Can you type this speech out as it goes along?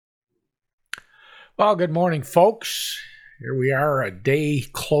Well, good morning, folks. Here we are a day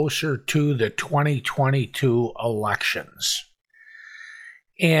closer to the 2022 elections.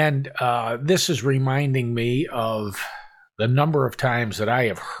 And this is reminding me of the number of times that I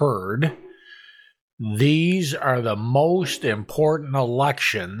have heard these are the most important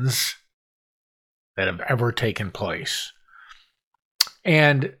elections that have ever taken place.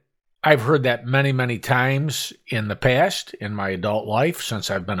 And I've heard that many, many times in the past, in my adult life,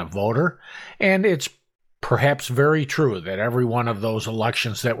 since I've been a voter. And it's perhaps very true that every one of those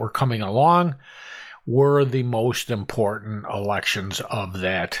elections that were coming along were the most important elections of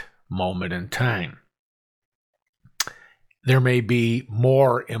that moment in time. There may be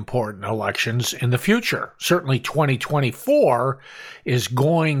more important elections in the future. Certainly 2024 is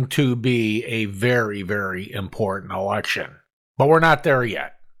going to be a very, very important election. But we're not there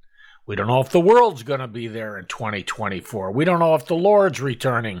yet. We don't know if the world's going to be there in 2024. We don't know if the Lord's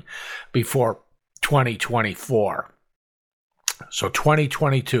returning before 2024. So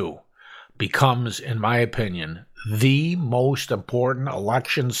 2022 becomes, in my opinion, the most important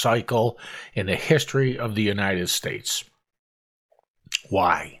election cycle in the history of the United States.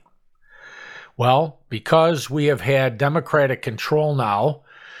 Why? Well, because we have had Democratic control now,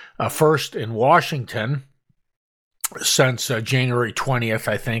 first in Washington, since January 20th,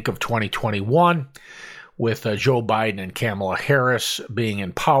 I think, of 2021, with Joe Biden and Kamala Harris being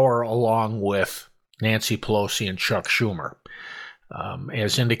in power along with Nancy Pelosi and Chuck Schumer.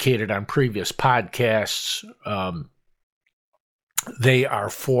 As indicated on previous podcasts, they are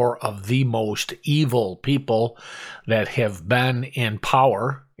four of the most evil people that have been in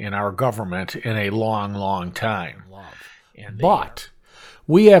power in our government in a long, long time. But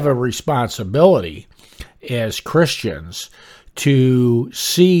we have a responsibility as Christians to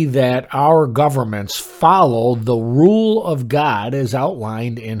see that our governments follow the rule of God as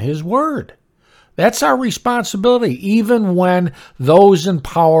outlined in His Word. That's our responsibility, even when those in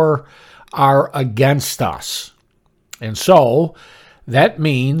power are against us. And so that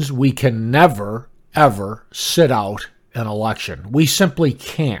means we can never, ever sit out an election. We simply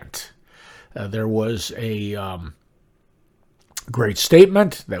can't. There was a great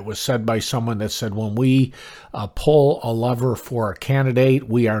statement that was said by someone that said, when we pull a lever for a candidate,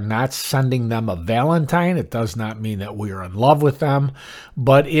 we are not sending them a Valentine. It does not mean that we are in love with them,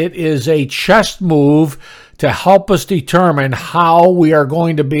 but it is a chess move to help us determine how we are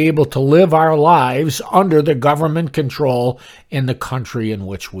going to be able to live our lives under the government control in the country in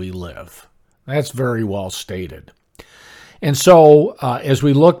which we live. That's very well stated. And so as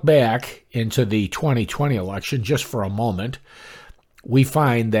we look back into the 2020 election, just for a moment, we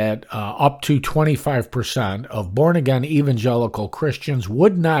find that up to 25% of born-again evangelical Christians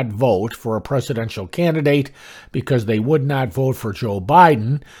would not vote for a presidential candidate because they would not vote for Joe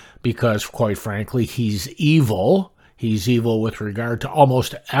Biden because, quite frankly, he's evil. He's evil with regard to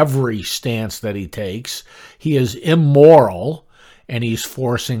almost every stance that he takes. He is immoral, and he's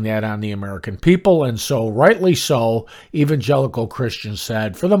forcing that on the American people. And so, rightly so, evangelical Christians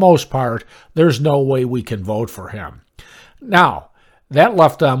said, for the most part, there's no way we can vote for him. Now, that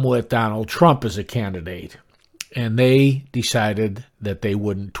left them with Donald Trump as a candidate. And they decided that they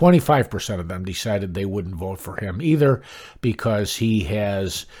wouldn't, 25% of them decided they wouldn't vote for him either because he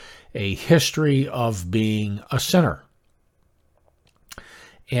has a history of being a sinner.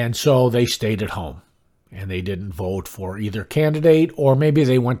 And so they stayed at home and they didn't vote for either candidate, or maybe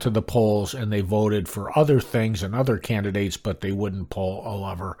they went to the polls and they voted for other things and other candidates, but they wouldn't pull a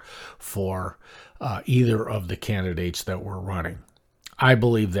lever for either of the candidates that were running. I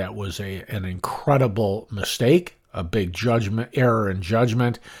believe that was an incredible mistake, a big error in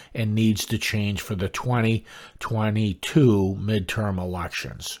judgment, and needs to change for the 2022 midterm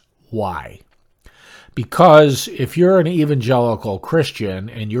elections. Why? Because if you're an evangelical Christian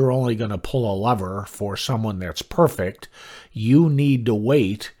and you're only going to pull a lever for someone that's perfect, you need to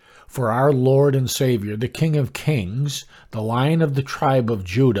wait for our Lord and Savior, the King of Kings, the Lion of the tribe of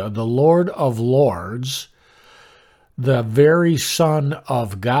Judah, the Lord of Lords, the very Son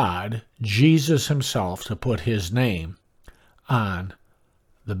of God, Jesus himself, to put his name on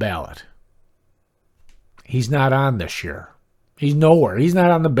the ballot. He's not on this year. He's nowhere. He's not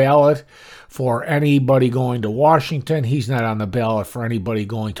on the ballot for anybody going to Washington. He's not on the ballot for anybody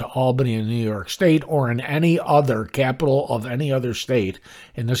going to Albany in New York State or in any other capital of any other state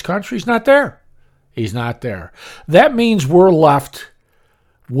in this country. He's not there. He's not there. That means we're left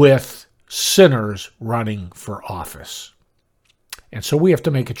with sinners running for office. And so we have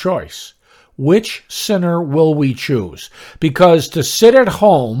to make a choice. Which sinner will we choose? Because to sit at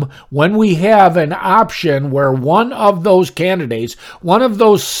home when we have an option where one of those candidates, one of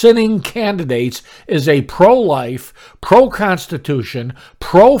those sinning candidates, is a pro-life, pro-constitution,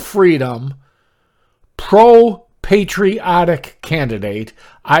 pro-freedom, pro-patriotic candidate,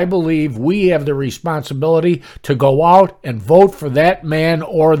 I believe we have the responsibility to go out and vote for that man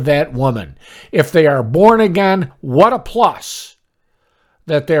or that woman. If they are born again, what a plus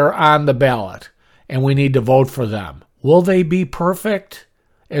that they're on the ballot, and we need to vote for them. Will they be perfect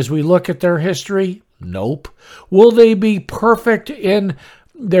as we look at their history? Nope. Will they be perfect in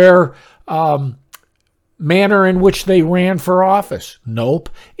their manner in which they ran for office? Nope.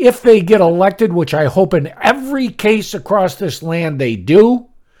 If they get elected, which I hope in every case across this land they do,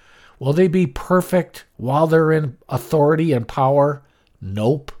 will they be perfect while they're in authority and power?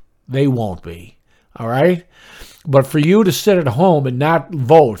 Nope, they won't be. All right? But for you to sit at home and not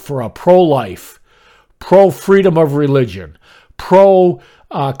vote for a pro-life, pro-freedom of religion,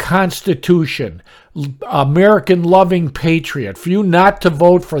 pro-constitution, American-loving patriot, for you not to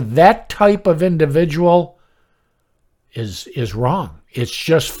vote for that type of individual is wrong. It's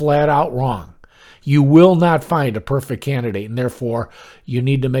just flat out wrong. You will not find a perfect candidate, and therefore you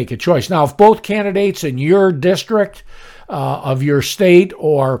need to make a choice. Now, if both candidates in your district, of your state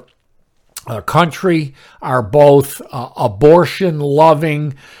or country are both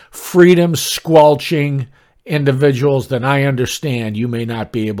abortion-loving, freedom-squelching individuals, then I understand you may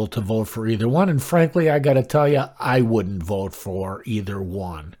not be able to vote for either one. And frankly, I got to tell you, I wouldn't vote for either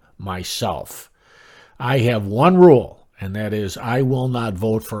one myself. I have one rule, and that is I will not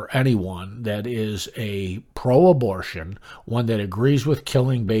vote for anyone that is a pro-abortion, one that agrees with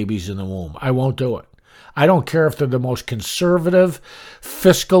killing babies in the womb. I won't do it. I don't care if they're the most conservative,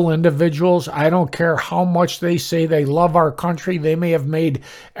 fiscal individuals. I don't care how much they say they love our country. They may have made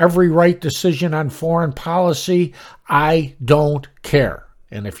every right decision on foreign policy. I don't care.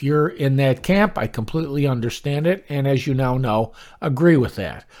 And if you're in that camp, I completely understand it. And as you now know, agree with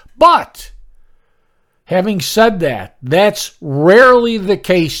that. But having said that, that's rarely the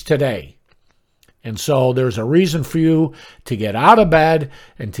case today. And so there's a reason for you to get out of bed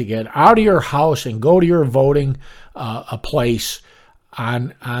and to get out of your house and go to your voting place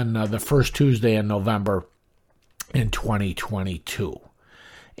on the first Tuesday in November in 2022.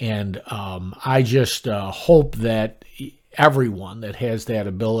 And I just hope that everyone that has that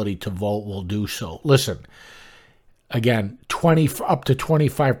ability to vote will do so. Listen, again, up to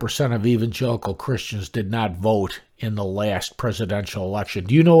 25% of evangelical Christians did not vote in the last presidential election.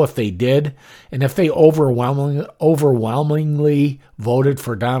 Do you know if they did? And if they overwhelmingly voted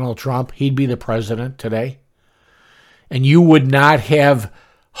for Donald Trump, he'd be the president today? And you would not have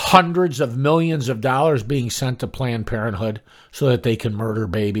hundreds of millions of dollars being sent to Planned Parenthood so that they can murder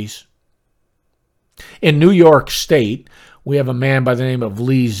babies? In New York State, we have a man by the name of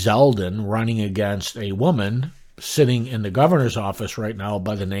Lee Zeldin running against a woman sitting in the governor's office right now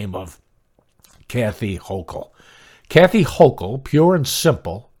by the name of Kathy Hochul. Kathy Hochul, pure and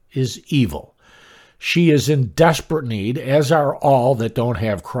simple, is evil. She is in desperate need, as are all that don't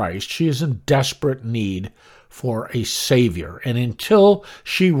have Christ. She is in desperate need for a Savior. And until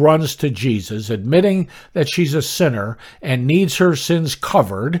she runs to Jesus, admitting that she's a sinner and needs her sins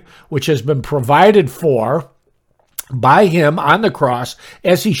covered, which has been provided for by him on the cross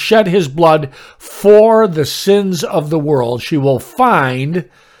as he shed his blood for the sins of the world, she will find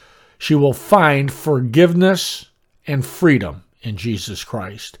forgiveness and freedom in Jesus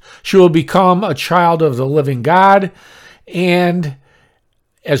Christ. She will become a child of the living God, and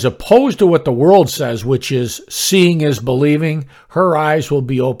as opposed to what the world says, which is seeing is believing, her eyes will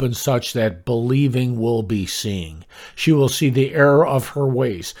be opened such that believing will be seeing. She will see the error of her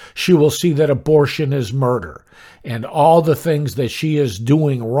ways. She will see that abortion is murder. And all the things that she is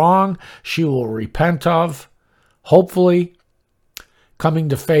doing wrong, she will repent of, hopefully coming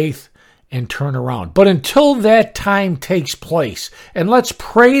to faith and turn around. But until that time takes place, and let's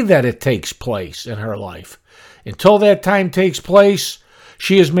pray that it takes place in her life, until that time takes place,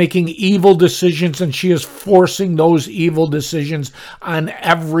 she is making evil decisions, and she is forcing those evil decisions on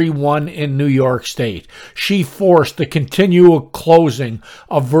everyone in New York State. She forced the continual closing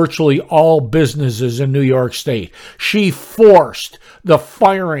of virtually all businesses in New York State. She forced the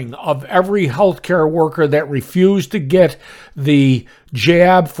firing of every healthcare worker that refused to get the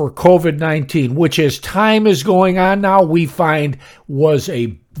jab for COVID-19, which as time is going on now, we find was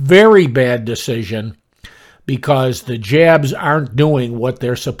a very bad decision, because the jabs aren't doing what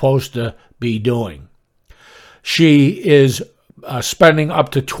they're supposed to be doing. She is spending up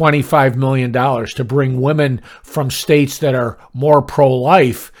to $25 million to bring women from states that are more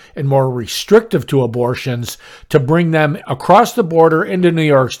pro-life and more restrictive to abortions, to bring them across the border into New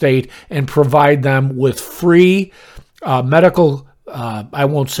York State and provide them with free medical, I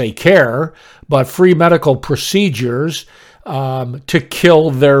won't say care, but free medical procedures to kill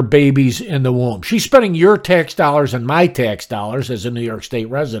their babies in the womb. She's spending your tax dollars and my tax dollars as a New York State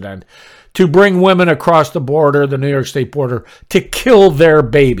resident to bring women across the border, the New York State border, to kill their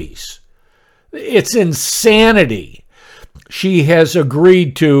babies. It's insanity. She has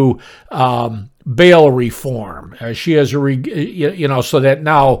agreed to bail reform. She has, so that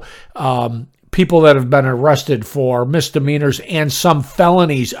now people that have been arrested for misdemeanors and some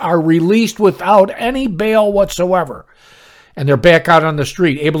felonies are released without any bail whatsoever. And they're back out on the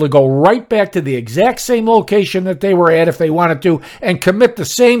street, able to go right back to the exact same location that they were at if they wanted to, and commit the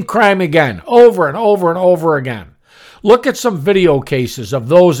same crime again, over and over and over again. Look at some video cases of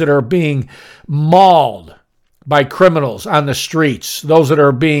those that are being mauled by criminals on the streets, those that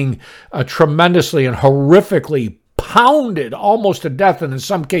are being tremendously and horrifically pounded almost to death, and in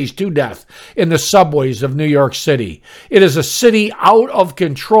some case to death, in the subways of New York City. It is a city out of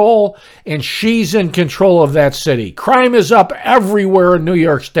control, and she's in control of that city. Crime is up everywhere in New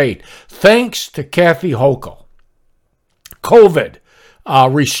York State, thanks to Kathy Hochul. COVID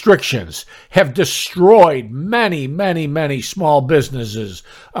restrictions have destroyed many, many, many small businesses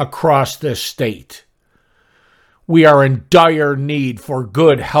across this state. We are in dire need for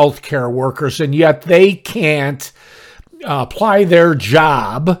good healthcare workers, and yet they can't apply their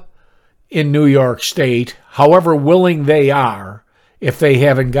job in New York State, however willing they are, if they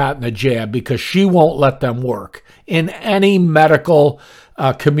haven't gotten the jab, because she won't let them work in any medical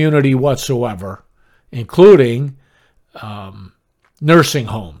community whatsoever, including nursing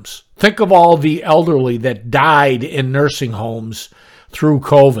homes. Think of all the elderly that died in nursing homes through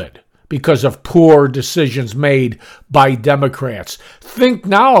COVID because of poor decisions made by Democrats. Think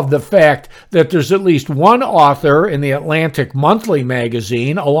now of the fact that there's at least one author in the Atlantic Monthly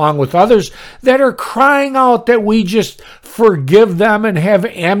magazine, along with others, that are crying out that we just forgive them and have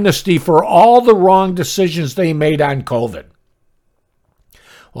amnesty for all the wrong decisions they made on COVID.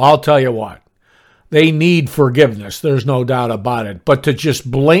 Well, I'll tell you what. They need forgiveness, there's no doubt about it. But to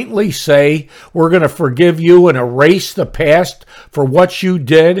just blatantly say, we're going to forgive you and erase the past for what you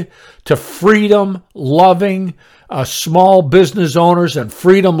did to freedom-loving small business owners and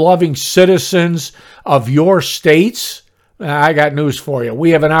freedom-loving citizens of your states, I got news for you.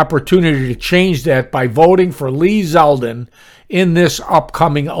 We have an opportunity to change that by voting for Lee Zeldin in this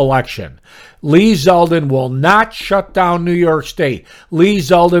upcoming election. Lee Zeldin will not shut down New York State. Lee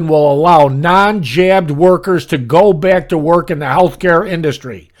Zeldin will allow non-jabbed workers to go back to work in the healthcare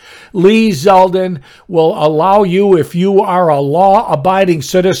industry. Lee Zeldin will allow you, if you are a law-abiding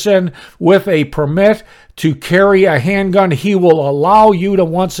citizen with a permit to carry a handgun, he will allow you to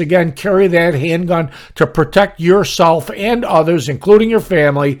once again carry that handgun to protect yourself and others, including your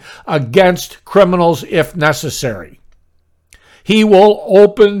family, against criminals if necessary. He will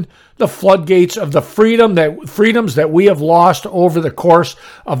open the floodgates of the freedoms that we have lost over the course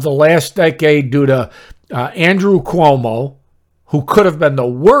of the last decade due to Andrew Cuomo, who could have been the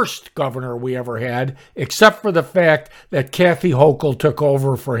worst governor we ever had, except for the fact that Kathy Hochul took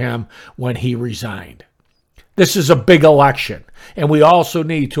over for him when he resigned. This is a big election, and we also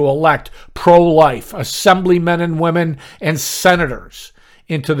need to elect pro-life assemblymen and women and senators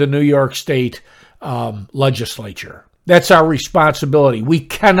into the New York State legislature. That's our responsibility. We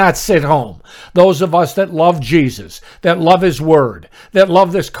cannot sit home. Those of us that love Jesus, that love his word, that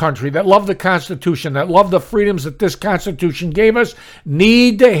love this country, that love the Constitution, that love the freedoms that this Constitution gave us,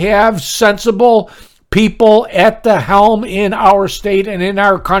 need to have sensible people at the helm in our state and in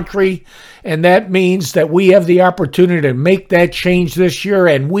our country. And that means that we have the opportunity to make that change this year,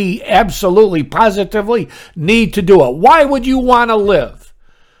 and we absolutely, positively need to do it. Why would you want to live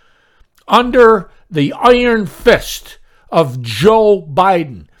under the iron fist of Joe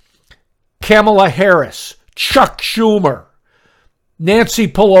Biden, Kamala Harris, Chuck Schumer, Nancy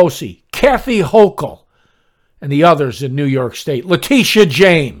Pelosi, Kathy Hochul, and the others in New York State, Letitia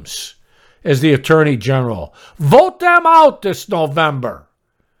James as the Attorney General? Vote them out this November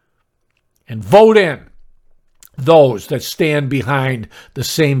and vote in those that stand behind the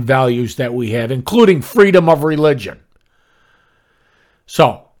same values that we have, including freedom of religion.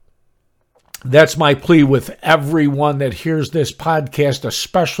 So, that's my plea with everyone that hears this podcast,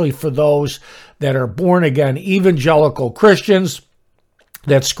 especially for those that are born-again evangelical Christians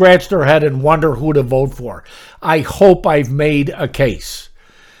that scratch their head and wonder who to vote for. I hope I've made a case.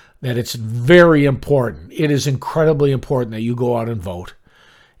 that it's very important. It is incredibly important that you go out and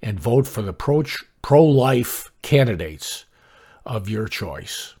vote for the pro-life candidates of your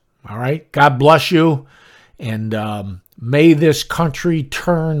choice. All right? God bless you, and may this country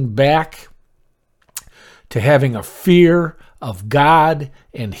turn back to having a fear of God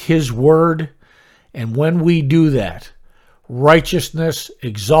and His Word. And when we do that, righteousness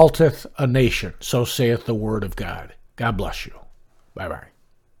exalteth a nation. So saith the Word of God. God bless you. Bye-bye.